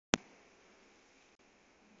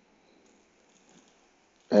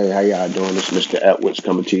Hey, how y'all doing? This is Mr. Edwards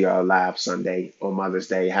coming to y'all live Sunday on Mother's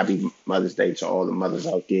Day. Happy Mother's Day to all the mothers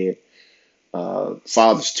out there.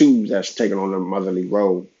 Fathers too, that's taking on the motherly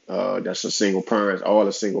role. That's the single parents, all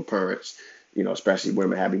the single parents, especially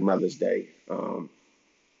women. Happy Mother's Day.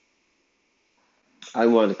 I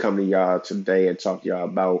wanted to come to y'all today and talk to y'all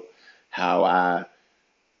about how I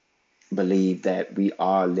believe that we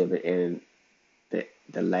are living in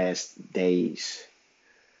the last days.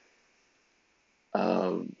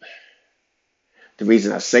 Um, the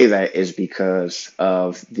reason I say that is because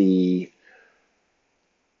of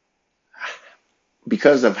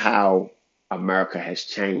how America has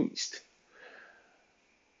changed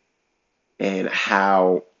and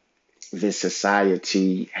how this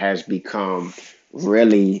society has become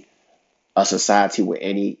really a society where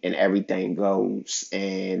any and everything goes.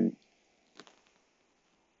 And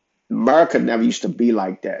America never used to be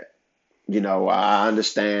like that. I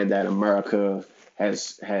understand that America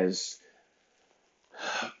has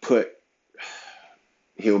put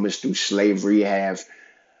humans through slavery, have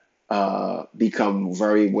become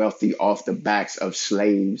very wealthy off the backs of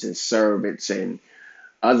slaves and servants and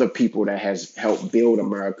other people that has helped build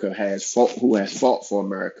America, who has fought for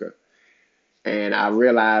America. And I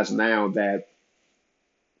realize now that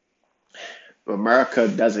America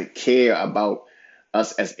doesn't care about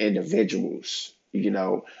us as individuals.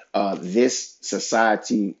 This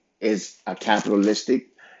society is a capitalistic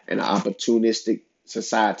and an opportunistic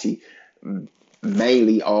society,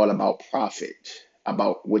 mainly all about profit,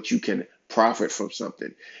 about what you can profit from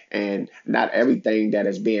something. And not everything that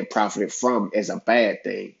is being profited from is a bad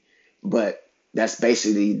thing, but that's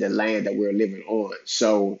basically the land that we're living on.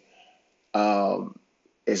 So um,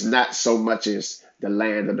 it's not so much as the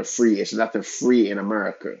land of the free. It's nothing free in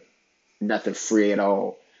America, nothing free at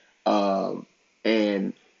all. Um,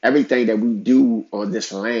 and everything that we do on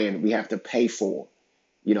this land, we have to pay for.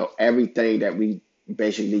 Everything that we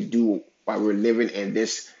basically do while we're living in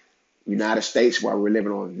this United States, while we're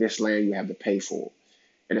living on this land, you have to pay for.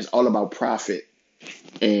 And it's all about profit.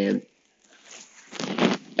 And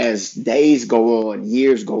as days go on,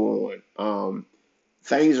 years go on,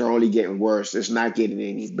 things are only getting worse. It's not getting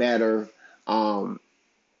any better. Um,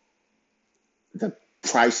 the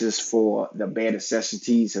prices for the bare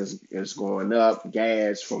necessities is going up.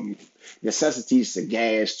 Gas, from necessities to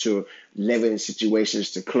gas to living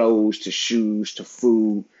situations to clothes to shoes to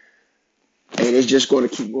food, and it's just going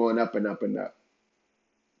to keep going up and up and up.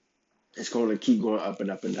 It's going to keep going up and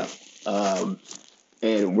up and up. Um,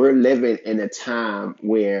 and we're living in a time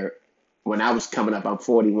where, when I was coming up, I'm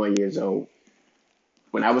 41 years old.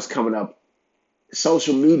 When I was coming up,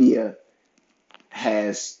 social media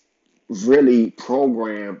has really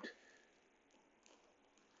programmed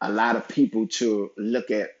a lot of people to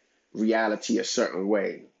look at reality a certain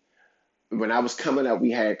way. When I was coming up,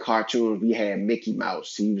 we had cartoons. We had Mickey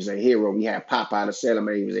Mouse. He was a hero. We had Popeye the Sailor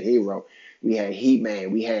Man. He was a hero. We had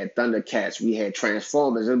He-Man. We had Thundercats. We had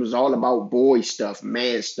Transformers. It was all about boy stuff,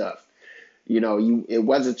 man stuff. It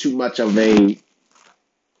wasn't too much of a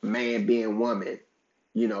man being woman.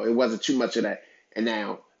 It wasn't too much of that. And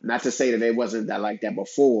now, not to say that it wasn't that like that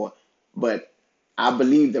before, but I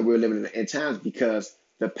believe that we're living in times because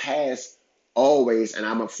the past always, and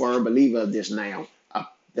I'm a firm believer of this now,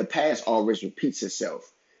 the past always repeats itself.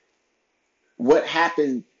 What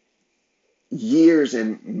happened years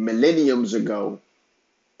and millenniums ago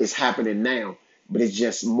is happening now, but it's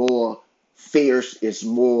just more fierce. It's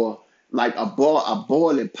more like a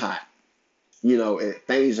boiling pot.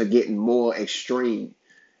 Things are getting more extreme.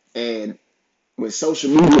 And when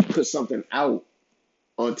social media puts something out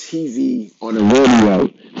on TV, on the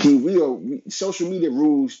radio, social media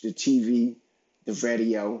rules the TV, the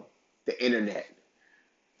radio, the internet.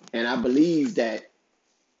 And I believe that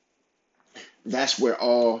that's where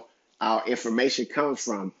all our information comes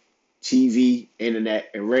from: TV, internet,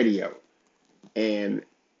 and radio. And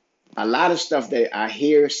a lot of stuff that I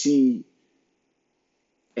hear, see,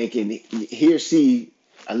 and can hear, see,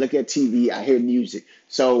 I look at TV, I hear music.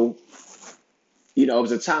 So, it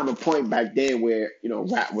was a time and point back then where,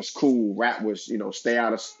 rap was cool. Rap was,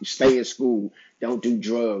 stay in school, don't do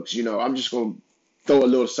drugs. I'm just going to throw a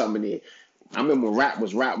little something in. I remember when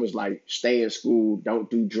rap was like stay in school, don't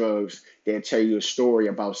do drugs. They'll tell you a story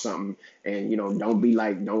about something, and don't be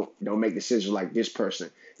like don't make decisions like this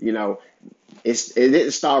person. You know, it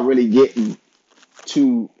didn't start really getting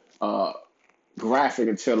too graphic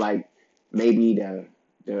until like maybe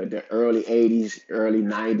the early '80s, early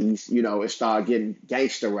 '90s. It started getting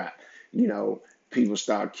gangster rap. You know, people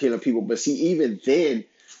start killing people, but see, even then,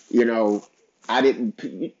 you know, I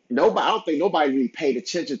didn't. Nobody, I don't think nobody really paid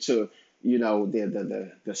attention to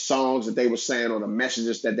the songs that they were saying or the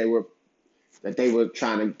messages that they were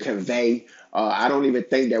trying to convey. I don't even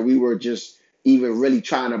think that we were just even really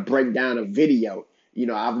trying to break down a video.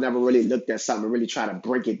 I've never really looked at something and really try to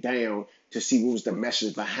break it down to see what was the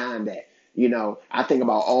message behind that. I think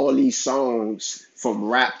about all these songs from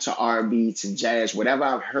rap to R&B to jazz, whatever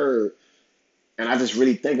I've heard, and I just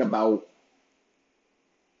really think about.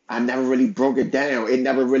 I never really broke it down. It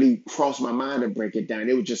never really crossed my mind to break it down.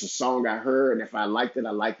 It was just a song I heard, and if I liked it,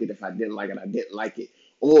 I liked it. If I didn't like it, I didn't like it.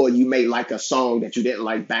 Or you may like a song that you didn't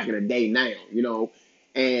like back in the day now.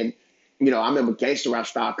 And I remember gangster rap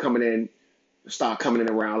start coming in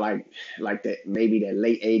around like that maybe that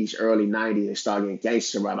late '80s, early '90s. They started getting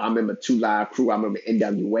gangster rap. I remember Two Live Crew. I remember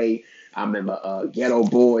NWA. I remember Ghetto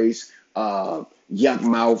Boys, Yuck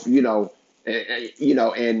Mouth.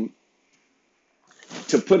 And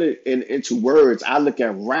to put it into words, I look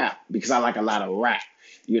at rap because I like a lot of rap.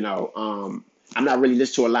 I'm not really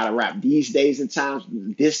listening to a lot of rap these days and times.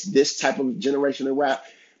 This type of generation of rap,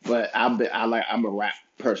 but I'm a rap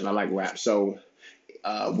person. I like rap. So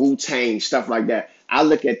Wu Tang stuff like that. I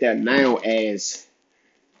look at that now as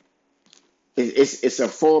it's a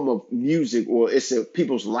form of music, or it's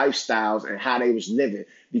people's lifestyles and how they was living,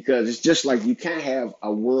 because it's just like you can't have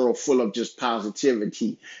a world full of just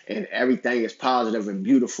positivity and everything is positive and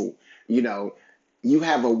beautiful. you know you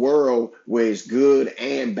have a world where it's good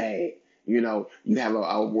and bad. You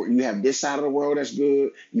have this side of the world that's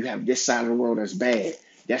good, you have this side of the world that's bad.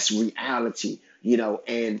 That's reality.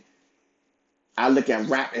 And I look at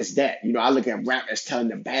rap as that. I look at rap as telling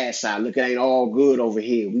the bad side. Look, it ain't all good over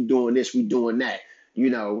here. We doing this, we doing that.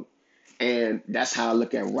 You know, and that's how I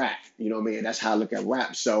look at rap. You know what I mean? That's how I look at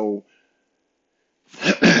rap. So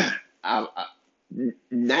I,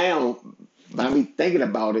 now, by me thinking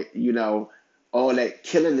about it, all that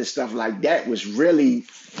killing and stuff like that was really,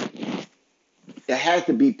 it had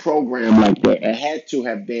to be programmed like that. It had to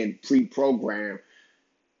have been pre-programmed,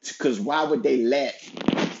 because why would a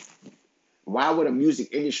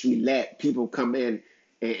music industry let people come in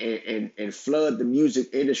and flood the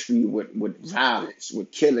music industry with violence,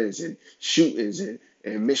 with killings and shootings and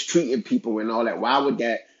mistreating people and all that? Why would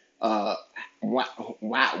that? Uh, why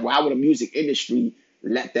would a music industry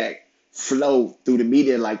let that flow through the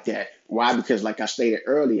media like that? Why? Because like I stated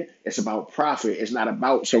earlier, it's about profit. It's not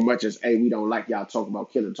about so much as, hey, we don't like y'all talk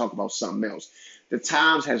about killing, talk about something else. The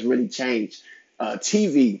times has really changed.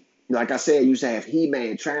 TV, like I said, used to have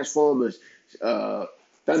He-Man, Transformers, uh,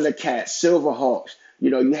 Thundercats, Silverhawks.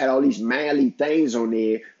 You had all these manly things on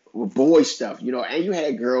there with boy stuff. And you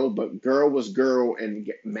had girls, but girl was girl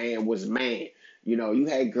and man was man. You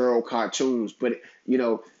had girl cartoons, but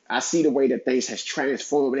I see the way that things has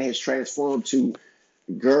transformed. It has transformed to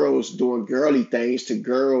girls doing girly things, to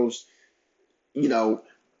girls, you know,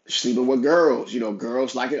 sleeping with girls.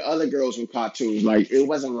 Girls liking other girls with cartoons. Like, it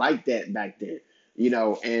wasn't like that back then.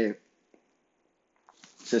 And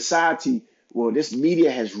society, well, this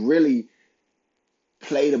media has really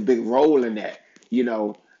played a big role in that. you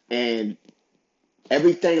know and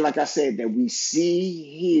everything, like I said, that we see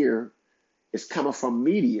here is coming from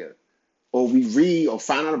media, or we read or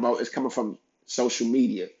find out about is coming from social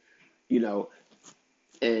media. you know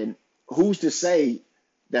and who's to say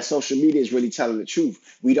that social media is really telling the truth?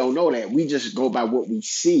 We don't know that. We just go by what we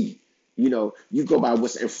see. You go by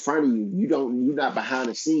what's in front of you. You're not behind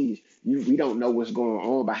the scenes. We don't know what's going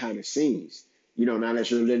on behind the scenes. Now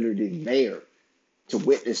that you're literally there to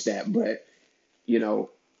witness that. But you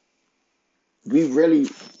know, we really,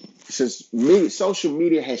 since social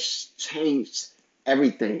media has changed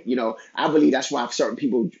everything. I believe that's why certain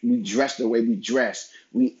people, we dress the way we dress,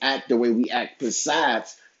 we act the way we act.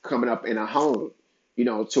 Besides coming up in a home,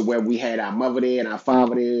 to where we had our mother there and our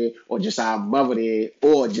father there, or just our mother there,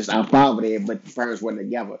 or just our father there, but the parents weren't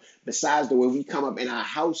together. Besides the way we come up in our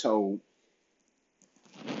household,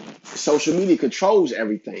 social media controls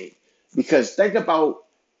everything. Because think about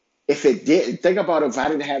if I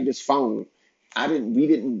didn't have this phone,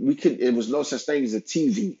 we couldn't, it was no such thing as a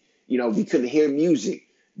TV. We couldn't hear music.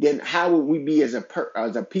 Then how would we be as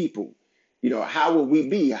a people? How would we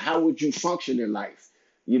be? How would you function in life?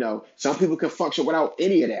 Some people can function without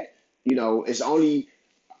any of that. It's only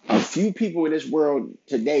a few people in this world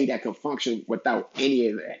today that can function without any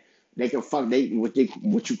of that. They can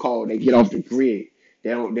what you call, they get off the grid.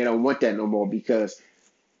 They don't want that no more, because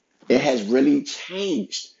it has really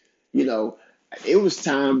changed. You know, it was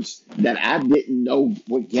times that I didn't know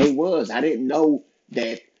what gay was. I didn't know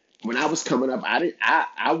that when I was coming up.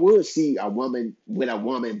 I would see a woman with a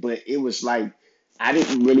woman, but it was like I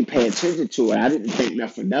didn't really pay attention to it. I didn't think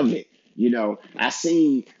nothing of it. I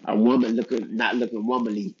seen a woman looking not looking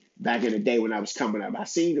womanly back in the day when I was coming up. I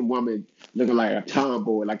seen a woman looking like a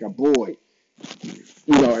tomboy, like a boy.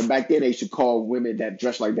 And back then they used to call women that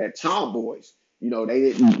dress like that tomboys. They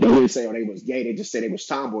didn't say they was gay. They just said they was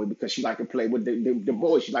tomboy because she liked to play with the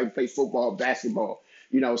boys. She liked to play football, basketball.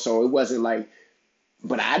 So it wasn't like.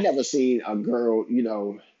 But I never seen a girl,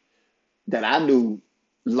 that I knew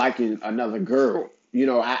liking another girl.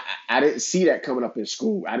 I didn't see that coming up in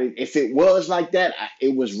school. I didn't. If it was like that,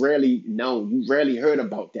 it was rarely known. You rarely heard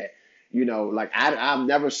about that. Like I've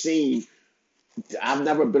never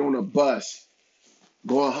been on a bus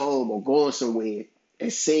going home or going somewhere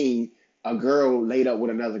and seeing a girl laid up with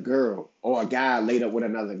another girl or a guy laid up with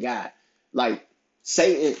another guy. Like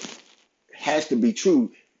Satan has to be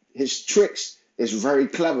true. His tricks is very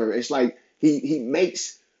clever. It's like he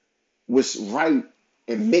makes what's right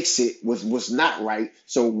and mix it with what's not right.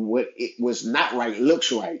 So what it was not right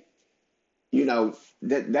looks right.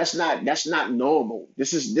 That's not normal.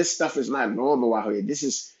 This stuff is not normal out here.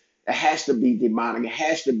 It has to be demonic. It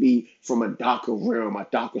has to be from a darker realm, a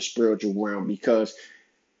darker spiritual realm, because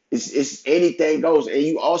it's anything goes. And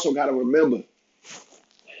you also got to remember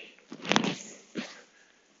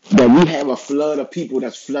that we have a flood of people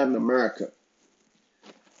that's flooding America.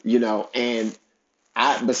 And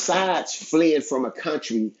besides fleeing from a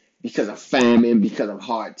country because of famine, because of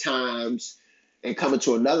hard times, and coming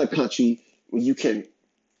to another country where you can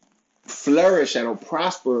flourish and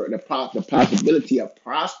prosper, the possibility of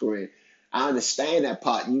prospering. I understand that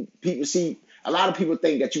part. People see a lot of people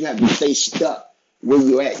think that you have to stay stuck where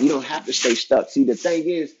you're at. You don't have to stay stuck. See, the thing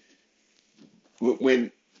is,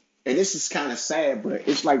 when and this is kind of sad, but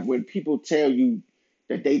it's like when people tell you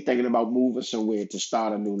that they thinking about moving somewhere to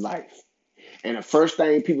start a new life. And the first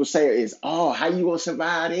thing people say is, "Oh, how you gonna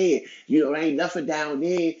survive there? There ain't nothing down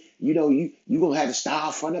there. You gonna have to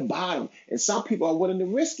start from the bottom." And some people are willing to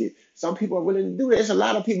risk it. Some people are willing to do it. There's a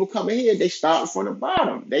lot of people coming here. They start from the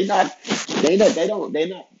bottom. They don't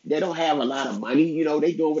have a lot of money.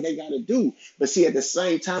 They doing what they got to do. But see, at the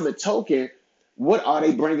same time, and token, what are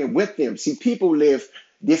they bringing with them? See, people live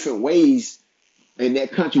different ways in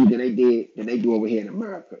that country than they do over here in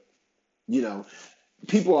America. You know,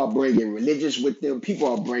 People are bringing religious with them. People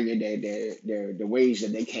are bringing the ways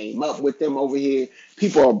that they came up with them over here.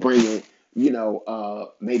 People are bringing,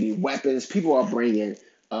 maybe weapons. People are bringing,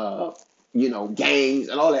 gangs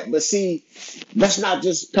and all that. But see, that's not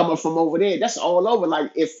just coming from over there. That's all over.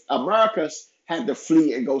 Like if Americans had to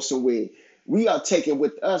flee and go somewhere, we are taking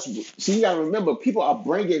with us. See, you got to remember, people are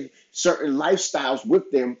bringing certain lifestyles with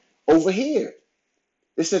them over here.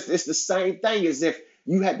 It's the same thing as if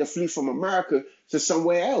you had to flee from America to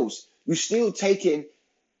somewhere else. You still taking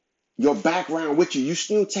your background with you. You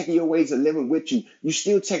still taking your ways of living with you. You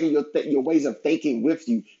still taking your ways of thinking with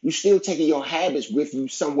you. You still taking your habits with you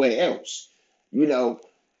somewhere else. You know,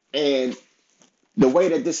 and the way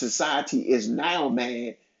that this society is now,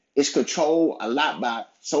 man, is controlled a lot by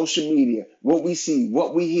social media. What we see,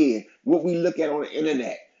 what we hear, what we look at on the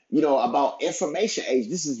internet. About information age.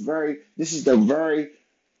 This is the very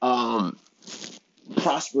um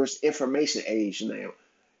prosperous information age now.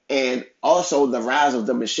 And also the rise of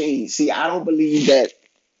the machine. See, I don't believe that,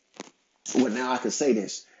 well, now I can say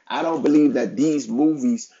this. I don't believe that these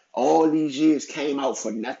movies all these years came out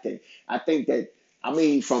for nothing. I think that, I'm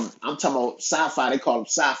talking about sci-fi, they call them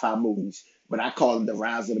sci-fi movies, but I call them the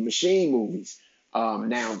rise of the machine movies.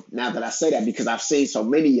 Now that I say that, because I've seen so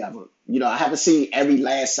many of them. I haven't seen every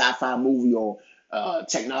last sci-fi movie or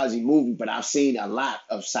technology movie, but I've seen a lot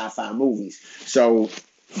of sci-fi movies. So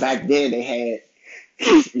back then they had,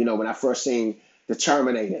 when I first seen the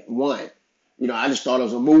Terminator 1, I just thought it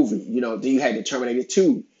was a movie. Then you had the Terminator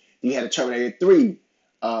 2, then you had the Terminator 3.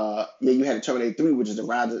 You had the Terminator 3, which is the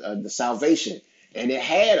rise of the Salvation. And it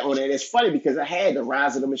had on it, it's funny because it had the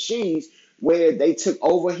rise of the machines where they took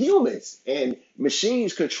over humans and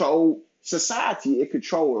machines control society, it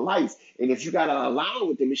controlled life. And if you got to align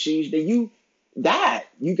with the machines, then you died,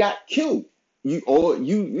 you got killed,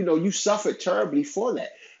 you suffered terribly for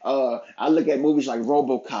that. I look at movies like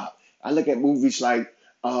RoboCop. I look at movies like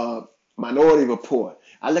Minority Report.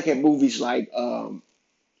 I look at movies like all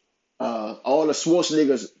the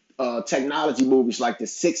Schwarzenegger's technology movies like The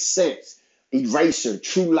Sixth Sense, Eraser,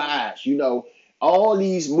 True Lies. All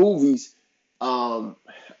these movies.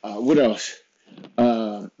 What else?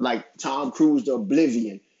 Like Tom Cruise, The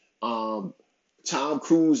Oblivion. Tom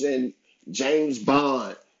Cruise and James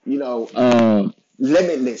Bond.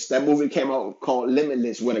 Limitless. That movie came out called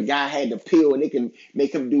Limitless, where the guy had the pill and it can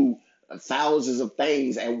make him do thousands of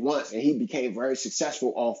things at once, and he became very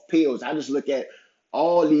successful off pills. I just look at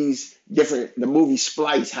all these different. The movie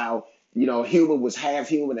Splice, how Human was half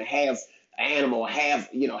human and half animal, half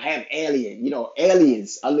alien.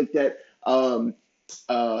 Aliens. I looked at uh,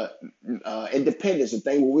 Independence, the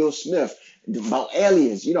thing with Will Smith about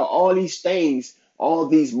aliens. All these things, all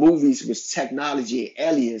these movies with technology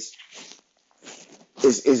and aliens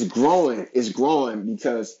is growing. Is growing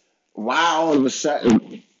because why all of a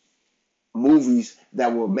sudden movies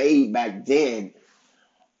that were made back then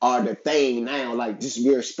are the thing now. Like, just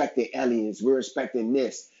we're expecting aliens, we're expecting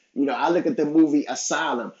this. I look at the movie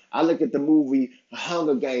Asylum. I look at the movie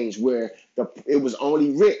Hunger Games, where it was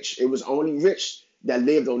only rich. It was only rich that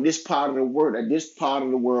lived on this part of the world. And this part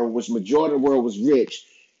of the world was majority of the world was rich,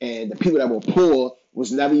 and the people that were poor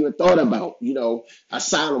was never even thought about.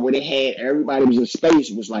 Asylum, where they had everybody was in space,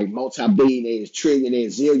 was like multi-billionaires,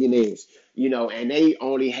 trillionaires, zillionaires. And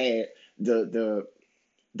the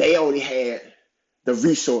they only had the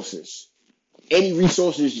resources. Any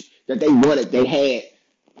resources that they wanted, they had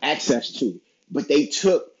access to. But they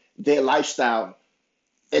took their lifestyle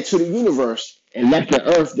into the universe and let the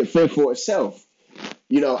earth defend for itself.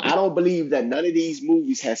 I don't believe that none of these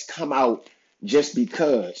movies has come out just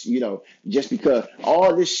because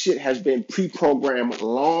all this shit has been pre-programmed a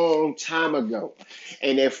long time ago.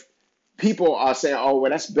 And if people are saying, "Oh,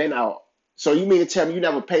 well, that's been out," so you mean to tell me you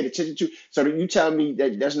never paid attention to? So you telling me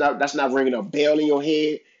that that's not ringing a bell in your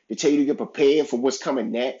head to tell you to get prepared for what's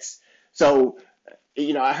coming next? So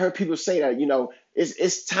I heard people say that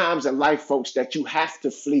it's times in life, folks, that you have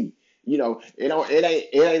to flee.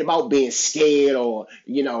 It ain't about being scared or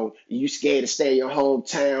you scared to stay in your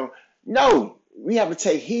hometown. No, we have to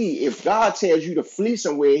take heed. If God tells you to flee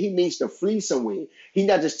somewhere, He means to flee somewhere. He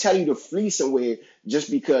not just tell you to flee somewhere just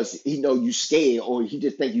because He know you scared or He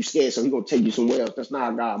just think you scared, so He gonna take you somewhere else. That's not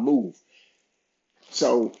how God move.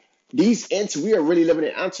 So we are really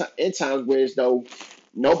living in times where as though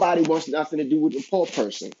nobody wants nothing to do with the poor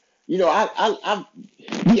person. We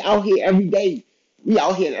out here every day. We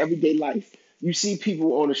out here in everyday life. You see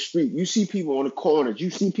people on the street. You see people on the corners.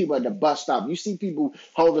 You see people at the bus stop. You see people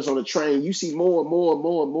homeless on the train. You see more and more and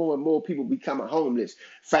more and more and more people becoming homeless.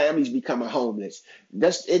 Families becoming homeless.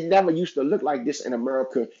 It never used to look like this in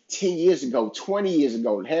America 10 years ago, 20 years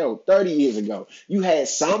ago, hell, 30 years ago. You had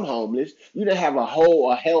some homeless. You didn't have a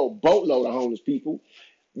hell boatload of homeless people.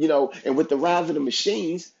 And with the rise of the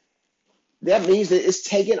machines, that means that it's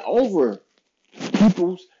taking over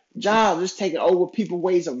people's jobs. It's taking over people's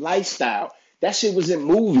ways of lifestyle. That shit was in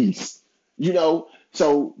movies, you know.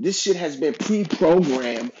 So this shit has been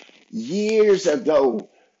pre-programmed years ago.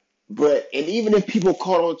 And even if people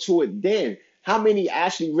caught on to it then, how many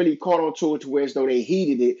actually really caught on to it to where as though they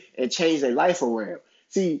heeded it and changed their life around?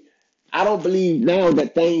 See, I don't believe now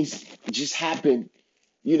that things just happen.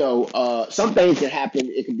 Some things can happen.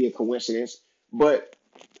 It can be a coincidence, but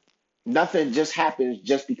nothing just happens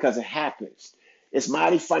just because it happens. It's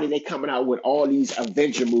mighty funny they coming out with all these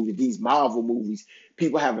Avenger movies, these Marvel movies,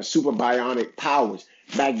 people having super bionic powers.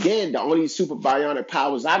 Back then, the only super bionic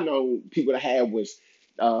powers I know people that had was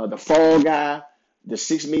the Fall Guy, the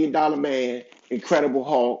 $6 Million Man, Incredible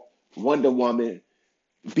Hulk, Wonder Woman,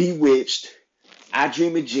 Bewitched, I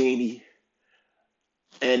Dream of Jeannie,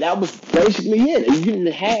 and that was basically it. You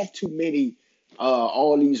didn't have too many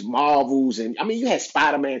all these Marvels, and I mean you had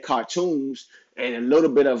Spider-Man cartoons and a little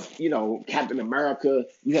bit of Captain America.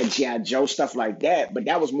 You had G.I. Joe, stuff like that, but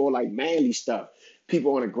that was more like manly stuff.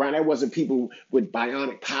 People on the ground. That wasn't people with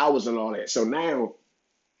bionic powers and all that. So now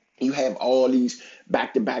you have all these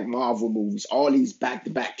back-to-back Marvel movies, all these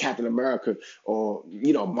back-to-back Captain America, or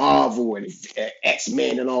Marvel and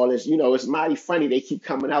X-Men and all this. It's mighty funny they keep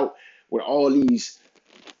coming out with all these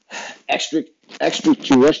extra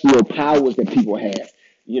extraterrestrial powers that people have,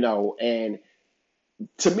 and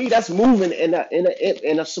to me that's moving in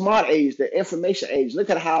a smart age, the information age. Look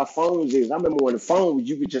at how our phones is. I remember when the phones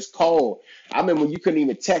you could just call. I remember when you couldn't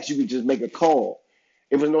even text, you could just make a call.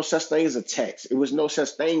 It was no such thing as a text. It was no such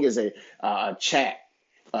thing as a chat,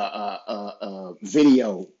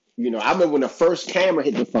 video. I remember when the first camera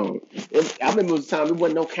hit the phone. I remember the time there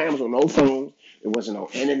wasn't no cameras on no phones. There wasn't no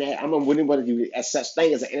internet. I remember when it wasn't such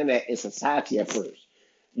thing as an internet in society at first.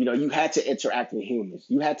 You had to interact with humans.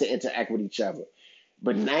 You had to interact with each other.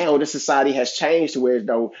 But now the society has changed to where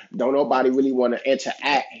though don't nobody really want to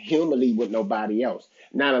interact humanly with nobody else.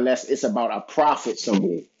 Not unless it's about a profit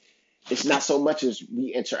somewhere. It's not so much as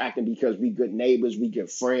we interacting because we good neighbors, we good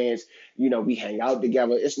friends, we hang out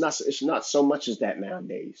together. It's not so much as that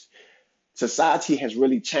nowadays. Society has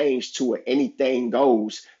really changed to an anything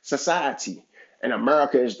goes society. And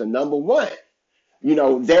America is the number one.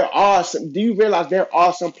 There are some. Do you realize there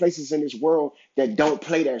are some places in this world that don't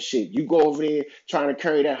play that shit? You go over there trying to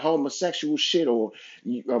carry that homosexual shit or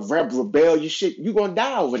rebellious shit, you gonna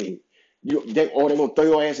die over there. Or they gonna throw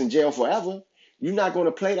your ass in jail forever. You're not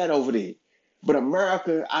gonna play that over there. But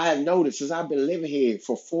America, I have noticed since I've been living here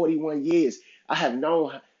for 41 years, I have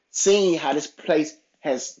seen how this place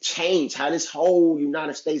has changed, how this whole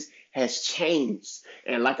United States has changed.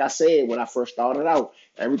 And like I said, when I first started out,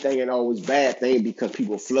 everything ain't always bad thing because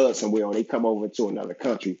people flood somewhere or they come over to another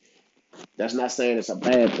country. That's not saying it's a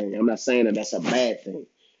bad thing. I'm not saying that that's a bad thing.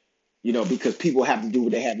 Because people have to do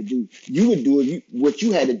what they have to do. You would do what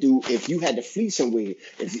you had to do if you had to flee somewhere.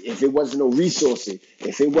 If it wasn't no resources,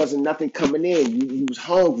 if it wasn't nothing coming in, you was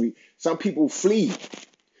hungry. Some people flee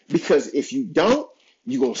because if you don't,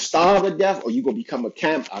 you're gonna starve to death or you're gonna become a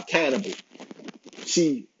cannibal.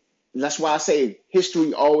 See, that's why I say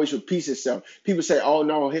history always repeats itself. People say, "Oh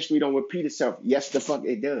no, history don't repeat itself." Yes, the fuck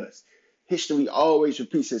it does. History always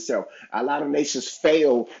repeats itself. A lot of nations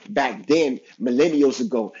failed back then, millennials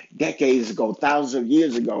ago, decades ago, thousands of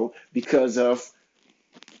years ago, because of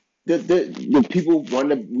the people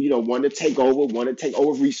want to take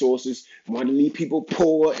over resources, want to leave people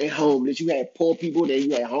poor and homeless. You had poor people, then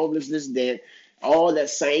you had homelessness, then all that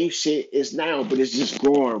same shit is now, but it's just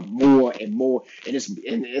growing more and more, and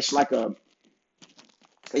it's like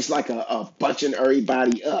a bunching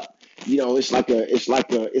everybody up.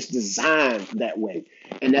 It's designed that way,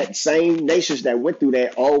 and that same nations that went through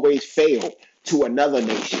that always fail to another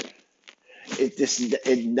nation.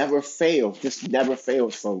 It never fails. This never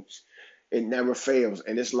fails, folks. It never fails,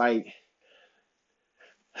 and it's like,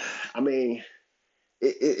 I mean,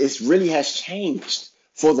 it really has changed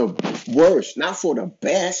for the worse, not for the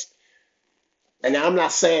best. And I'm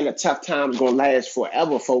not saying the tough times gonna last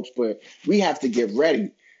forever, folks, but we have to get ready,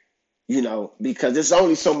 because there's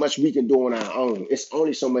only so much we can do on our own. It's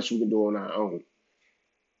only so much we can do on our own.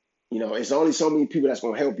 It's only so many people that's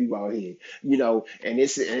gonna help you out here. And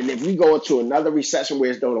if we go into another recession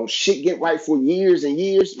where it's don't shit get right for years and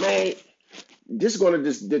years, man, this is gonna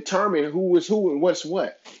just determine who is who and what's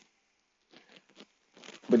what.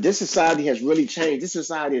 But this society has really changed. This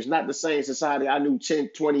society is not the same society I knew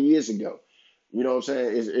 10, 20 years ago. You know what I'm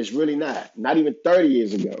saying? It's really not. Not even 30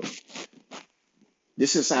 years ago.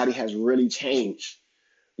 This society has really changed.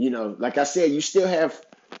 Like I said, you still have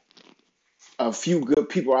a few good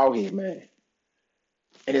people out here, man.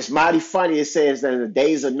 And it's mighty funny. It says that in the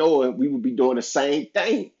days of Noah, we would be doing the same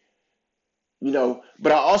thing.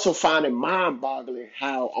 But I also find it mind-boggling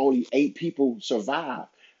how only 8 people survived,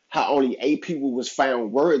 how only 8 people was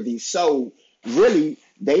found worthy. So really,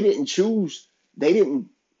 they didn't choose to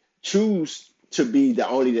be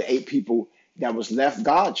the 8 people that was left.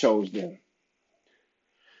 God chose them.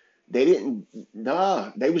 They didn't.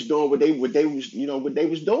 Nah, they was doing what they was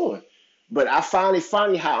doing. But I find it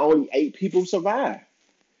funny how only 8 people survived.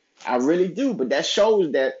 I really do. But that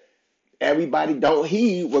shows that everybody don't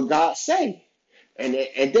heed what God say. And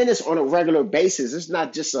then it's on a regular basis. It's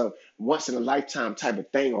not just a once in a lifetime type of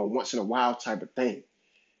thing or once in a while type of thing.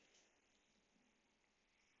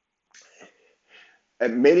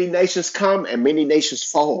 And many nations come and many nations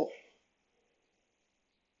fall.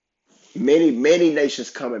 Many nations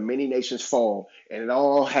come and many nations fall, and it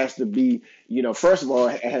all has to be, first of all,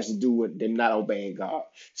 it has to do with them not obeying God.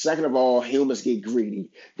 Second of all, humans get greedy,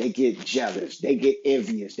 they get jealous, they get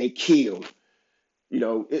envious, they kill.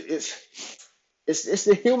 It's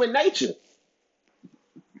the human nature.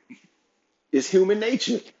 It's human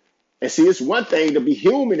nature. And see, it's one thing to be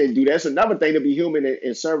human and do that. It's another thing to be human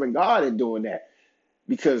and serving God and doing that.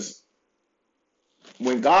 Because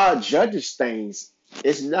when God judges things,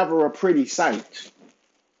 it's never a pretty sight.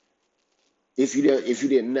 If you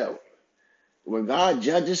didn't know, when God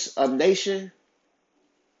judges a nation,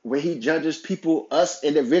 when He judges people, us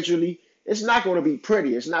individually, it's not going to be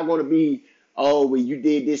pretty. It's not going to be, oh, well, you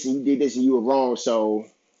did this and you did this and you were wrong, so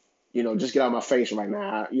just get out of my face right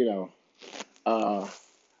now. Uh,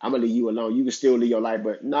 I'm gonna leave you alone. You can still live your life,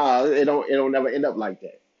 but nah, it don't never end up like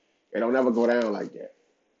that. It don't never go down like that.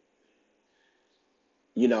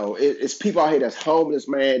 It's people out here that's homeless,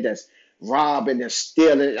 man, that's robbing, that's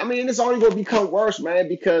stealing. I mean, it's only going to become worse, man,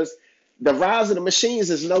 because the rise of the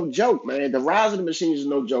machines is no joke, man. The rise of the machines is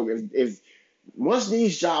no joke. If once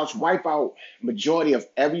these jobs wipe out majority of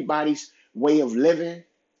everybody's way of living,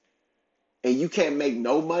 and you can't make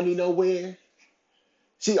no money nowhere,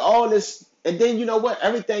 see all this, and then you know what?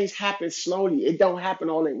 Everything's happened slowly. It don't happen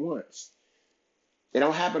all at once. It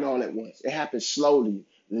don't happen all at once. It happens slowly,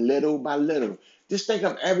 little by little. Just think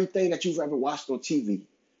of everything that you've ever watched on TV,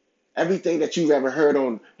 everything that you've ever heard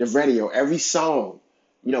on the radio, every song.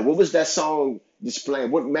 What was that song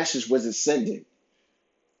displaying? What message was it sending?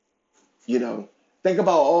 You know, think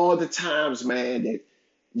about all the times, man, that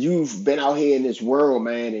you've been out here in this world,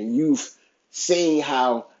 man, and you've seen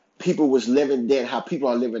how people was living then, how people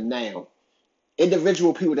are living now.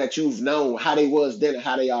 Individual people that you've known, how they was then and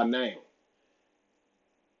how they are now.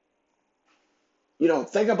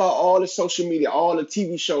 Think about all the social media, all the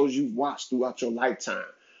TV shows you've watched throughout your lifetime,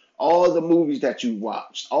 all the movies that you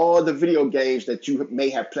watched, all the video games that you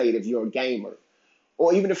may have played if you're a gamer.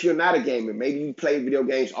 Or even if you're not a gamer, maybe you play video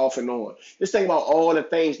games off and on. Just think about all the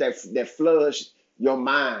things that flourish your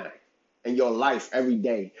mind and your life every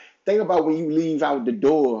day. Think about when you leave out the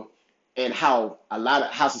door and how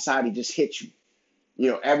society just hits you.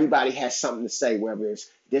 Everybody has something to say, whether it's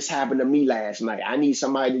this happened to me last night. I need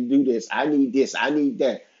somebody to do this. I need this. I need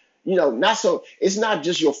that. Not so it's not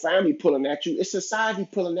just your family pulling at you, it's society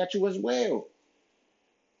pulling at you as well.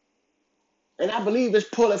 And I believe it's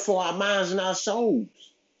pulling for our minds and our souls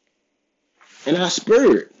and our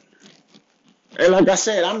spirit. And like I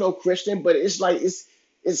said, I'm no Christian, but it's like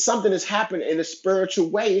it's something that's happened in a spiritual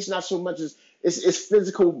way. It's not so much as it's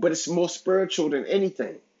physical, but it's more spiritual than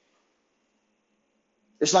anything.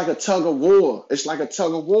 It's like a tug of war. It's like a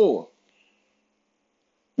tug of war.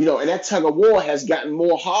 And that tug of war has gotten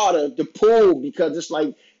more harder to pull because it's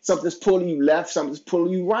like something's pulling you left, something's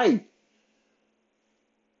pulling you right.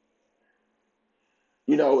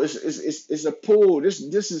 It's a pull.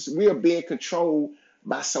 This is we are being controlled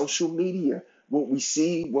by social media, what we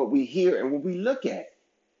see, what we hear, and what we look at.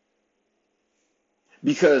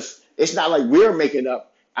 Because it's not like we're making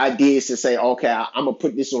up ideas to say, okay, I'm gonna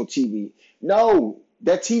put this on TV. No,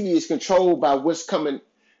 that TV is controlled by what's coming,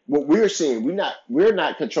 what we're seeing. We're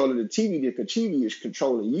not controlling the TV. The TV is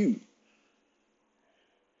controlling you.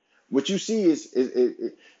 What you see is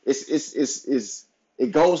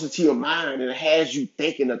it goes into your mind and it has you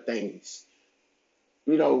thinking of things.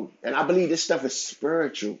 And I believe this stuff is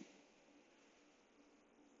spiritual.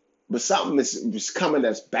 But something is coming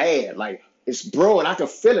that's bad. Like it's brewing. I can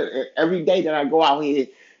feel it every day that I go out here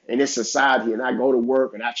in this society and I go to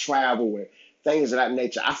work and I travel and things of that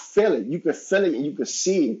nature. I feel it. You can feel it and you can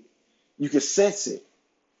see it. You can sense it.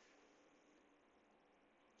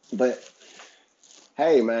 But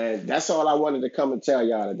hey, man, that's all I wanted to come and tell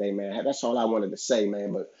y'all today, man. That's all I wanted to say,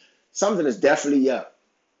 man. But something is definitely up.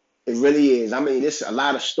 It really is. I mean, there's a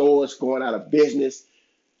lot of stores going out of business,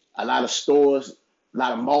 a lot of stores, a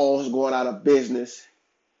lot of malls going out of business.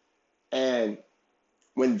 And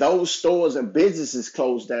when those stores and businesses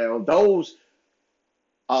close down, those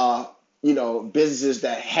are, businesses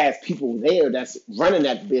that have people there that's running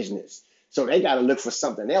that business. So they got to look for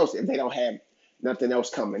something else if they don't have nothing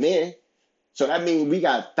else coming in. So that means we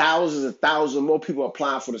got thousands and thousands more people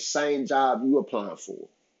applying for the same job you applying for.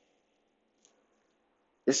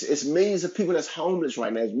 It's millions of people that's homeless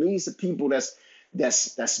right now. It's millions of people that's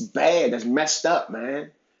bad, that's messed up,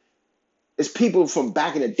 man. It's people from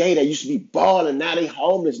back in the day that used to be balling, now they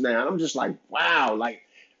homeless now. And I'm just like, wow, like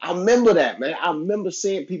I remember that, man. I remember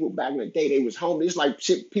seeing people back in the day, they was homeless. It's like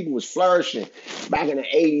shit, people was flourishing back in the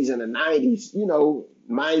 80s and the 90s,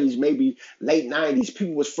 90s, maybe late 90s.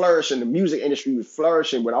 People was flourishing. The music industry was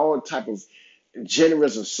flourishing with all type of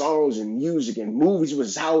genres of songs and music and movies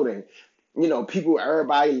was out and people,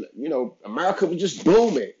 everybody, America was just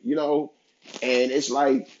booming, and it's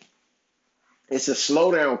like, it's a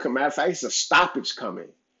slowdown. Matter of fact, it's a stoppage coming.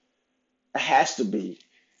 It has to be.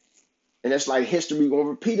 And it's like history going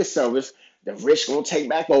to repeat itself. It's the rich going to take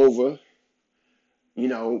back over.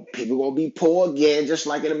 People going to be poor again, just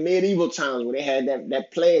like in the medieval times when they had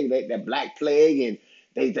that plague, that black plague,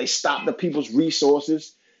 and they stopped the people's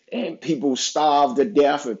resources and people starved to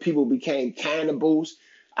death and people became cannibals.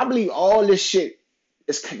 I believe all this shit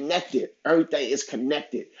is connected. Everything is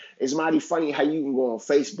connected. It's mighty funny how you can go on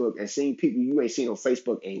Facebook and see people you ain't seen on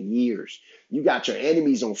Facebook in years. You got your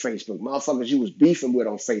enemies on Facebook, motherfuckers you was beefing with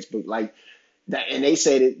on Facebook, like that. And they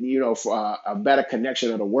said it, for a better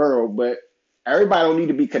connection of the world. But everybody don't need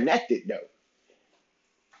to be connected though.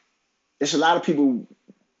 There's a lot of people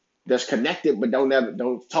that's connected but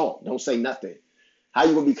don't talk, don't say nothing. How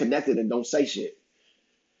you gonna be connected and don't say shit?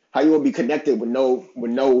 How you gonna be connected with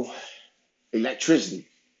no electricity?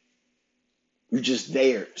 You just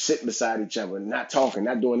there, sitting beside each other, not talking,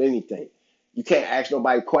 not doing anything. You can't ask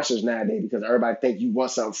nobody questions nowadays because everybody think you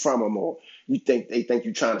want something from them, or they think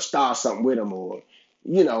you're trying to start something with them, or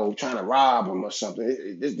trying to rob them or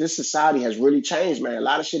something. This society has really changed, man. A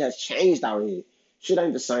lot of shit has changed out here. Shit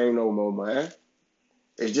ain't the same no more, man.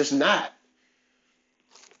 It's just not.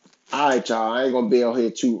 All right, y'all. I ain't gonna be out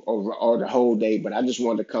here too or the whole day, but I just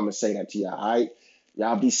wanted to come and say that to y'all. All right.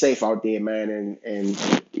 Y'all be safe out there, man, and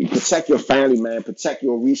protect your family, man. Protect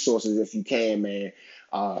your resources if you can, man.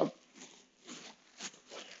 Uh,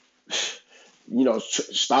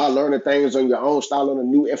 start learning things on your own. Start learning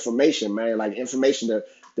new information, man. Like information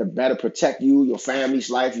to better protect you, your family's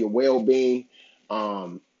life, your well being.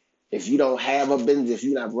 Um, if you don't have a business, if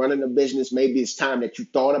you're not running a business, maybe it's time that you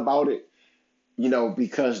thought about it.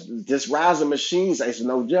 Because this rise of machines is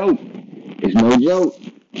no joke. It's no joke.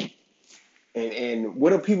 And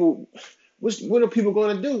what are people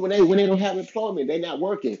going to do when they don't have employment? They're not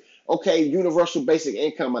working. Okay, universal basic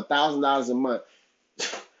income, $1,000 a month.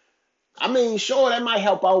 I mean, sure, that might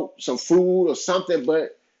help out some food or something,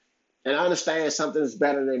 but and I understand something is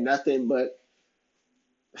better than nothing, but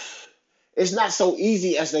it's not so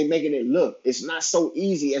easy as they making it look. It's not so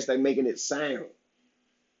easy as they making it sound.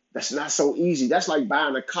 That's not so easy. That's like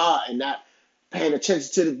buying a car and not paying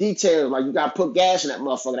attention to the details. Like you gotta put gas in that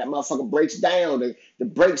motherfucker. That motherfucker breaks down. The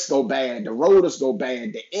brakes go bad. The rotors go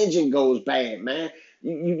bad. The engine goes bad, man.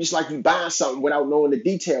 You just like you buying something without knowing the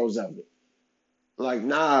details of it. Like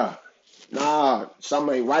nah,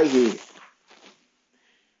 something ain't right here.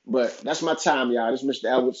 But that's my time, y'all. This is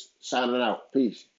Mr. Edwards signing out. Peace.